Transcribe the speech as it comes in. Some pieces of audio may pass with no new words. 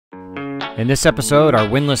In this episode, our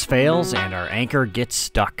windlass fails and our anchor gets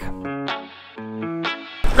stuck.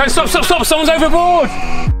 Guys, stop! Someone's overboard!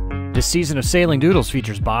 This season of Sailing Doodles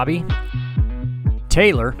features Bobby,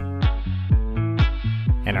 Taylor,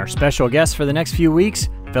 and our special guest for the next few weeks,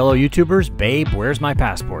 fellow YouTubers, Babe, Where's My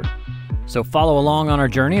Passport? So follow along on our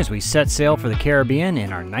journey as we set sail for the Caribbean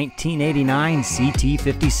in our 1989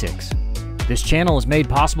 CT56. This channel is made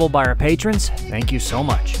possible by our patrons. Thank you so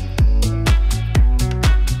much.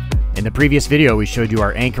 In the previous video, we showed you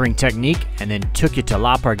our anchoring technique and then took you to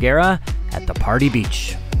La Parguera at the Party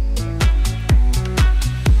Beach.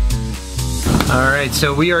 All right,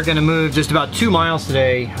 so we are gonna move just about 2 miles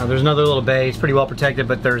today. There's another little bay, it's pretty well protected,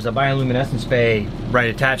 but there's a bioluminescence bay right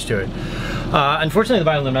attached to it. Unfortunately, the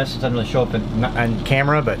bioluminescence doesn't really show up on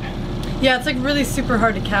camera, but... Yeah, it's like really super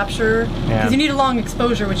hard to capture because you need a long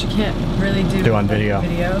exposure, which you can't really do on video.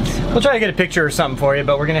 Videos. We'll try to get a picture or something for you,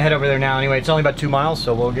 but we're gonna head over there now anyway. It's only about 2 miles,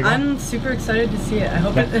 so we'll get going. I'm super excited to see it. I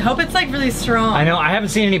hope it's like really strong. I know, I haven't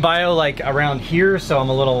seen any bio like around here, so I'm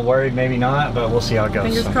a little worried, maybe not, but we'll see how it goes.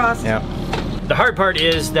 Fingers crossed. Yeah. The hard part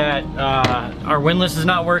is that our windlass is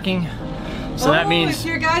not working. So that means it's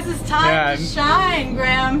your guys' time to shine,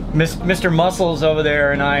 Graham. Mr. Muscles over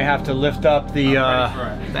there and I have to lift up the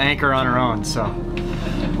anchor on our own. So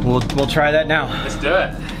we'll try that now. Let's do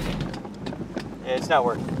it. Yeah, it's not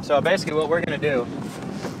working. So basically, what we're gonna do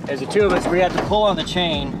is the two of us, we have to pull on the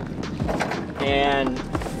chain, and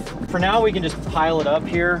for now we can just pile it up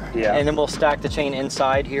here, and then we'll stack the chain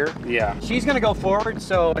inside here. Yeah. She's gonna go forward,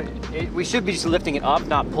 so we should be just lifting it up,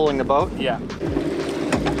 not pulling the boat. Yeah.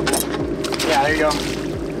 Yeah, there you go.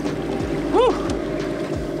 Woo!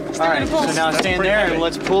 All right, so now stand there and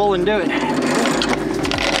let's pull and do it.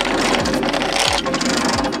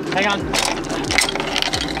 Hang on.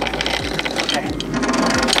 Okay.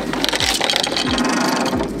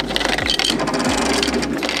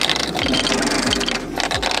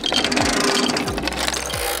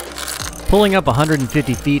 Pulling up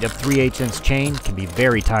 150 feet of 3/8" chain can be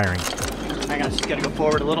very tiring. Hang on, just gotta go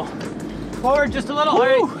forward a little. Forward just a little. All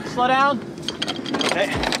right, slow down. Okay.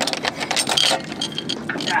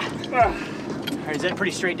 Yeah. All right, is that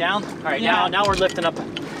pretty straight down? All right, now we're lifting up the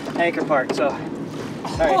anchor part. So,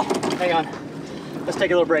 all right, hang on. Let's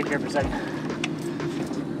take a little break here for a second.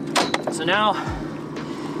 So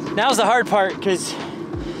now's the hard part because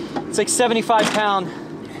it's like 75-pound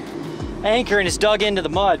anchor and it's dug into the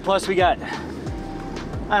mud. Plus we got,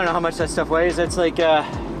 I don't know how much that stuff weighs. That's like, I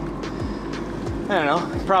don't know,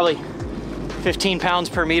 probably 15 pounds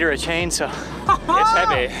per meter of chain, so it's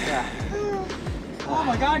heavy. Yeah. Oh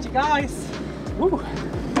my God, you guys. Woo.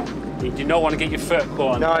 You do not want to get your foot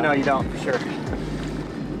caught on. No, you don't, for sure.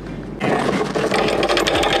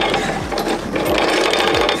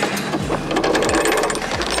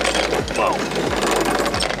 Whoa.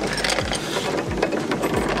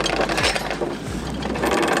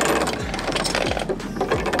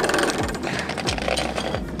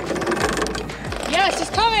 Yes,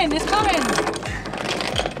 it's coming. It's coming.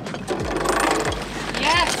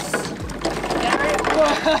 Yes. There it is. Whoa.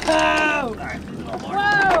 All right, a little more.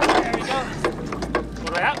 Whoa. There we go. All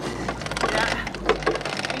the way up. Yeah.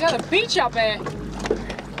 We got a beach up there.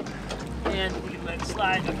 And we can let it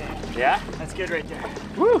slide. Okay. Yeah. That's good right there.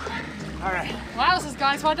 Woo! All right. Wowzers,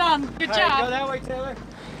 guys, well done. Good All job. right, go that way, Taylor.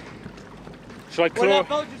 Should I Where claw? that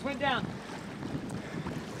boat just went down.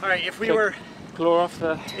 All right, if we were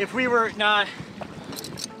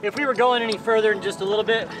going any further than just a little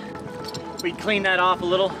bit, we'd clean that off a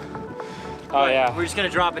little. Oh yeah. We're just gonna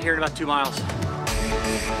drop it here in about 2 miles.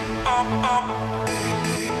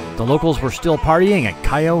 The locals were still partying at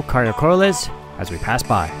Cayo Caracoles as we passed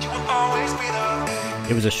by.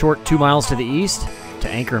 It was a short 2 miles to the east to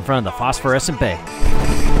anchor in front of the phosphorescent bay.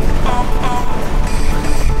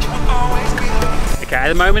 Okay, at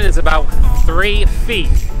the moment it's about 3 feet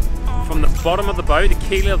from the bottom of the boat, the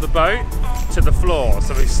keel of the boat, to the floor.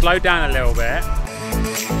 So we've slowed down a little bit.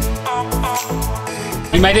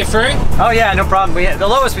 You made it through? Oh yeah, no problem. The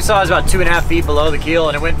lowest we saw was about 2.5 feet below the keel,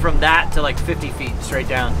 and it went from that to like 50 feet straight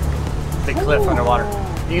down the cliff underwater.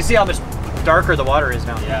 You can see how much darker the water is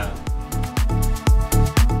now. Yeah.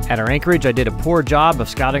 At our anchorage, I did a poor job of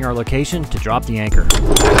scouting our location to drop the anchor.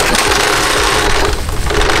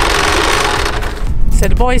 So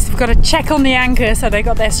the boys have got to check on the anchor, so they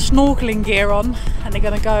got their snorkeling gear on and they're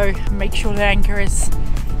going to go and make sure the anchor is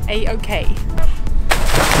a-okay.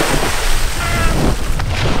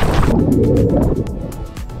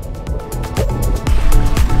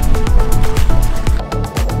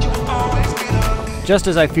 Just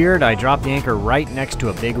as I feared, I dropped the anchor right next to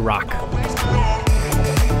a big rock.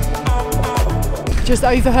 just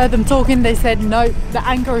overheard them talking. They said no, the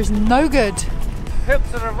anchor is no good.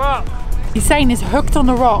 Hooked on a rock. He's saying it's hooked on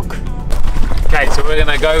the rock. Okay, so we're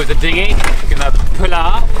gonna go with the dinghy. We're gonna pull it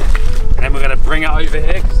up, and then we're gonna bring it over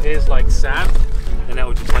here because here's like sand, and then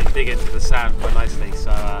we'll just like dig into the sand quite nicely.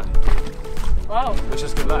 So, Wow. wish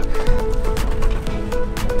us good luck.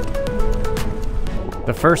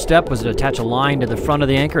 The first step was to attach a line to the front of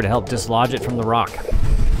the anchor to help dislodge it from the rock.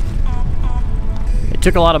 It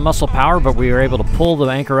took a lot of muscle power, but we were able to pull the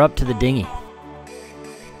anchor up to the dinghy.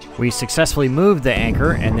 We successfully moved the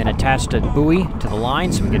anchor and then attached a buoy to the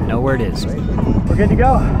line so we can know where it is. We're good to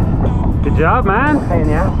go. Good job, man. Hey,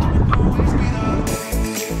 yeah.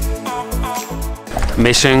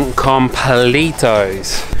 Mission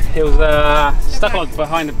completos. It was stuck on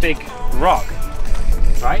behind a big rock,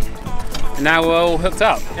 right? And now we're all hooked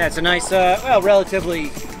up. Yeah, it's a nice, well,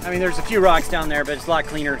 relatively, I mean, there's a few rocks down there, but it's a lot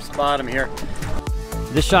cleaner bottom here.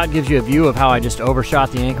 This shot gives you a view of how I just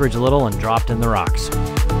overshot the anchorage a little and dropped in the rocks.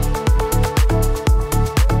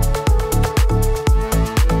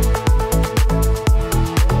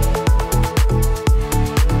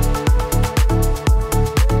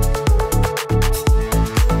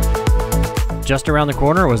 Just around the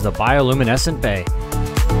corner was the bioluminescent bay.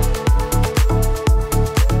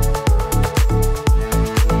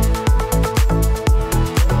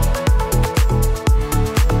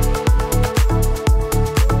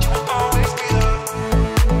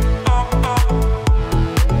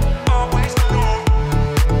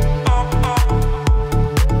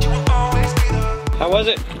 How was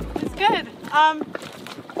it? It's good.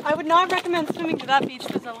 I would not recommend swimming to that beach.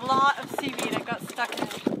 There's a lot of seaweed I got stuck in.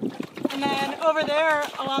 And then over there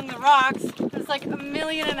along the rocks, there's like 1.5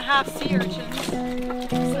 million sea urchins.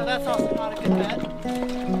 So that's also not a good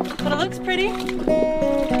bet. But it looks pretty.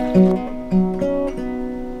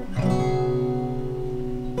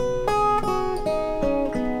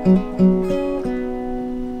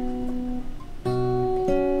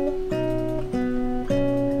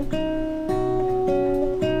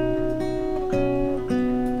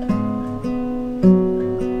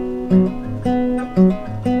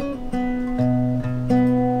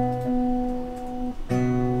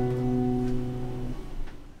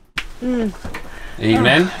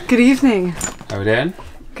 Evening. Good evening. How we doing?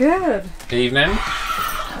 Good. Evening.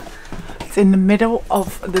 It's in the middle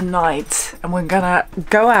of the night and we're gonna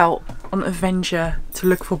go out on an adventure to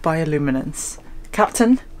look for bioluminous.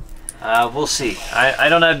 Captain? We'll see. I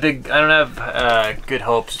don't have good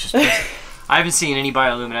hopes. Just I haven't seen any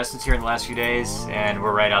bioluminescence here in the last few days, and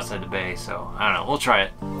we're right outside the bay, so I don't know. We'll try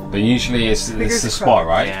it. But usually it's the spot,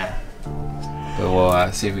 right? Yeah. But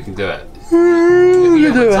we'll see if we can do it.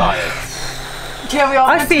 You do it. Tired. Yeah, we all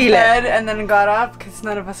I went to feel bed and then got up because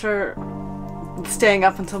none of us are staying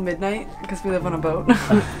up until midnight because we live on a boat.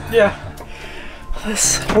 Yeah.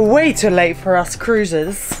 It's way too late for us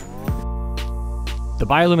cruisers. The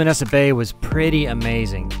bioluminescent bay was pretty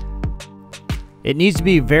amazing. It needs to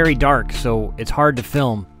be very dark, so it's hard to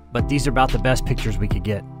film, but these are about the best pictures we could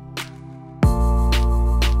get.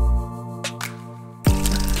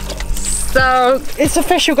 So it's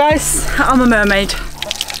official, guys. I'm a mermaid.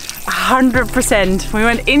 100%. We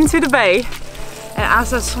went into the bay, and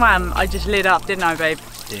as I swam, I just lit up, didn't I, babe?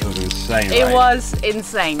 It was insane, It right? was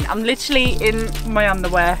insane. I'm literally in my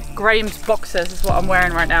underwear. Graham's boxers is what I'm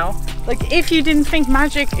wearing right now. Like, if you didn't think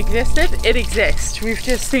magic existed, it exists. We've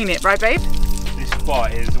just seen it, right, babe? This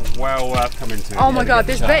spot is well worth coming to. Oh my god,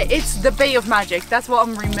 this bay, it's the Bay of Magic. That's what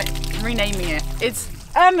I'm renaming it. It's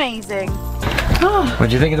amazing. What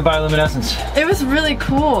do you think of the bioluminescence? It was really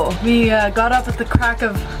cool. We got up at the crack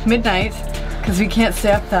of midnight because we can't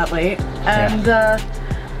stay up that late. And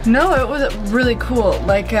no, it was really cool.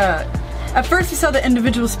 Like, at first we saw the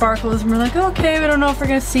individual sparkles and we're like, okay, we don't know if we're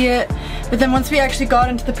gonna see it. But then once we actually got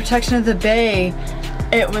into the protection of the bay,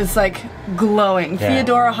 it was like glowing. Yeah.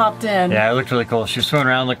 Theodora hopped in. Yeah, it looked really cool. She was swimming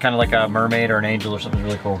around, looked kind of like a mermaid or an angel or something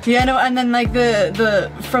really cool. Yeah, no, and then like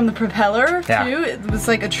the from the propeller Yeah. too, it was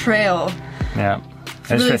like a trail. Yeah.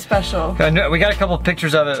 It's really special. We got a couple of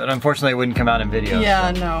pictures of it, but unfortunately it wouldn't come out in video.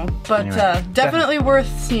 Yeah, so. no, but Anyway. definitely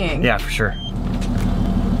worth seeing. Yeah, for sure.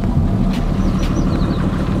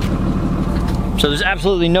 So there's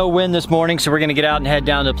absolutely no wind this morning, so we're gonna get out and head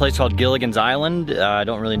down to a place called Gilligan's Island. I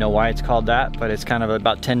don't really know why it's called that, but it's kind of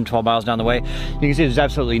about 10, 12 miles down the way. You can see there's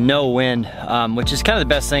absolutely no wind, which is kind of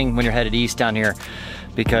the best thing when you're headed east down here,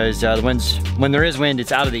 because the winds, when there is wind,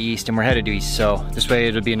 it's out of the east and we're headed east. So this way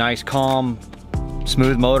it'll be a nice, calm,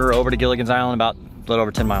 smooth motor over to Gilligan's Island, about a little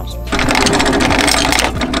over 10 miles.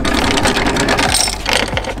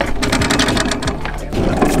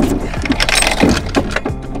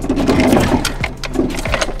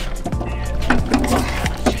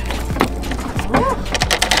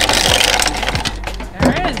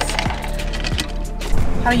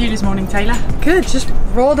 How are you this morning, Taylor? Good, just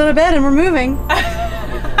rolled out of bed and we're moving.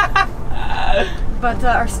 But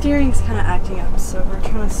our steering's kind of acting up, so we're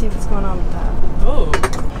trying to see what's going on with that. Oh.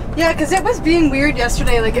 Yeah, because it was being weird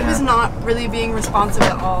yesterday. Like, it was not really being responsive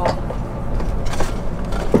at all.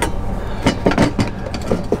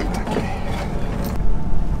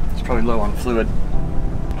 It's probably low on fluid.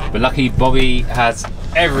 But lucky Bobby has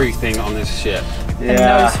everything on this ship. And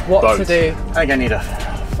knows what both. to do. I think I need a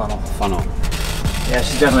funnel. Funnel. Yeah,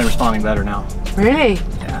 she's definitely responding better now. Really?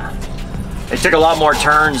 Yeah. It took a lot more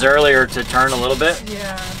turns earlier to turn a little bit.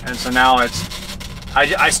 Yeah. And so now it's,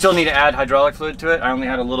 I still need to add hydraulic fluid to it. I only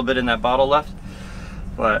had a little bit in that bottle left.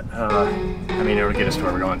 But, I mean, it'll get us to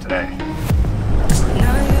where we're going today.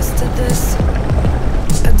 Now I'm used to this.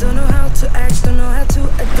 I don't know how to act, don't know how to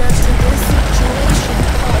adapt to this situation.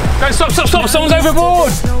 Guys, stop, someone's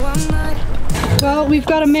overboard! No, I'm not. Well, we've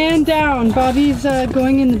got a man down. Bobby's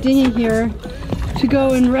going in the dinghy here to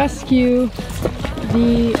go and rescue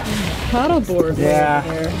the paddleboard. Yeah.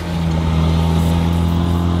 Right there.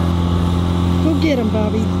 Go get him,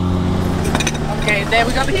 Bobby. Okay, there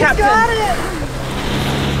we got the captain. Got it!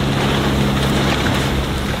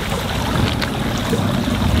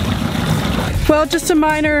 Well, just a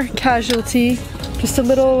minor casualty. Just a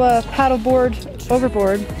little paddleboard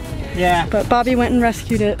overboard. Yeah. But Bobby went and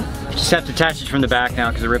rescued it. Just have to attach it from the back now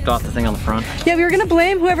because it ripped off the thing on the front. Yeah, we were gonna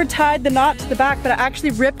blame whoever tied the knot to the back, but it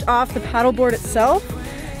actually ripped off the paddleboard itself.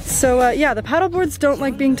 So yeah, the paddleboards don't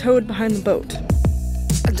like being towed behind the boat.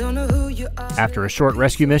 I don't know who you are, After a short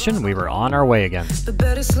rescue mission, we were on our way again. but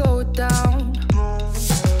better slow it down.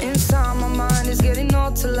 Inside my mind is getting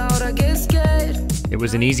all too loud, I get scared. It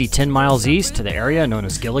was an easy 10 miles east to the area known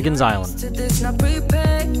as Gilligan's Island. To this, not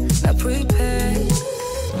prepared, not prepared.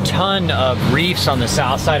 Ton of reefs on the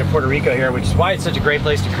south side of Puerto Rico here, which is why it's such a great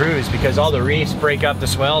place to cruise, because all the reefs break up the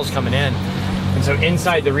swells coming in. And so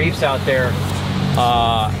inside the reefs out there,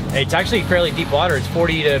 it's actually fairly deep water. It's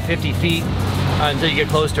 40 to 50 feet until you get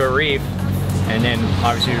close to a reef. And then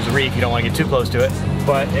obviously there's a reef, you don't want to get too close to it.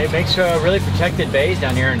 But it makes really protected bays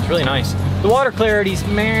down here, and it's really nice. The water clarity's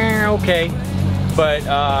meh, okay, but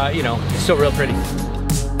you know, it's still real pretty.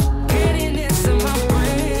 Getting into my brain.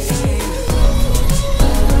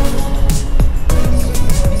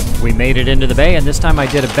 We made it into the bay, and this time I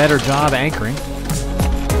did a better job anchoring.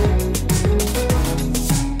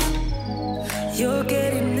 You're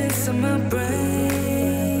getting into my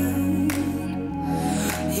brain.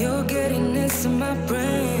 You're getting into my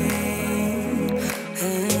brain.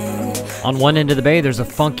 On one end of the bay, there's a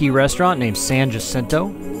funky restaurant named San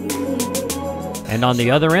Jacinto. And on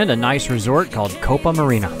the other end, a nice resort called Copa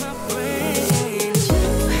Marina.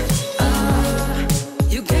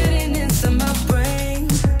 You're getting into my brain.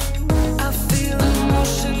 I feel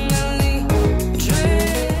emotionally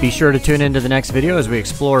drained. Be sure to tune into the next video as we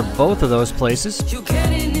explore both of those places You're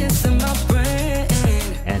getting into my brain.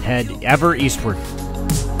 and head ever eastward.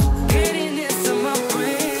 Getting into my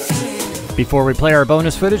brain. Before we play our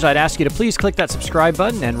bonus footage, I'd ask you to please click that subscribe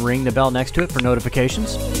button and ring the bell next to it for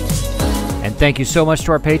notifications. And thank you so much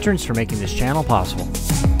to our patrons for making this channel possible.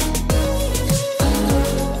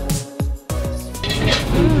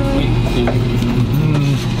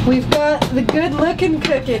 We've got the good looking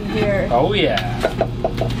cook in here. Oh yeah.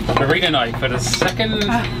 Marina night for the second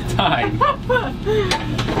time.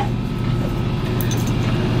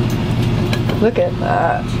 Look at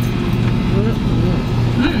that.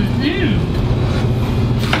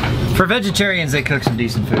 For vegetarians, they cook some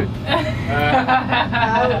decent food.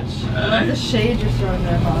 Ouch. The shade you're throwing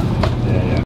there, Mom.